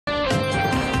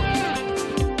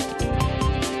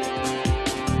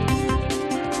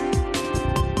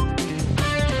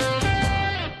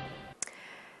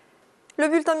Le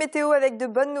bulletin météo avec de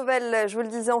bonnes nouvelles, je vous le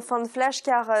disais en fin de flash,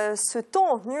 car ce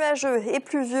temps nuageux et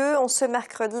pluvieux en ce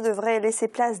mercredi devrait laisser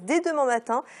place dès demain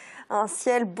matin. Un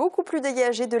ciel beaucoup plus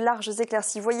dégagé, de larges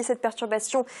éclaircies. Voyez cette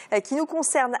perturbation qui nous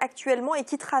concerne actuellement et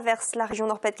qui traverse la région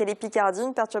Nord-Pas-de-Calais-Picardie.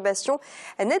 Une perturbation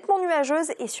nettement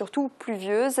nuageuse et surtout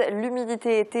pluvieuse.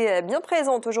 L'humidité était bien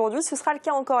présente aujourd'hui. Ce sera le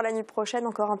cas encore la nuit prochaine.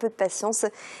 Encore un peu de patience.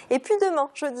 Et puis demain,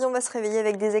 jeudi, on va se réveiller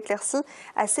avec des éclaircies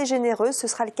assez généreuses. Ce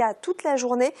sera le cas toute la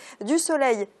journée. Du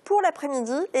soleil pour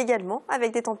l'après-midi également,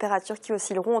 avec des températures qui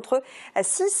oscilleront entre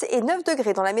 6 et 9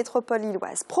 degrés dans la métropole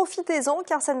lilloise. Profitez-en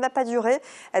car ça ne va pas durer.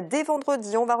 Dès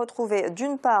vendredi, on va retrouver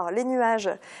d'une part les nuages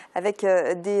avec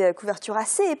des couvertures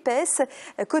assez épaisses.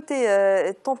 Côté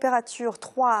température,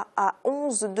 3 à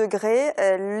 11 degrés.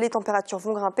 Les températures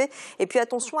vont grimper. Et puis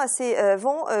attention à ces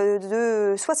vents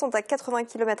de 60 à 80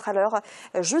 km à l'heure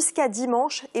jusqu'à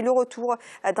dimanche et le retour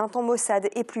d'un temps maussade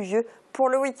et pluvieux pour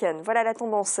le week-end. Voilà la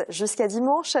tendance jusqu'à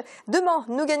dimanche. Demain,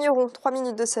 nous gagnerons 3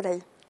 minutes de soleil.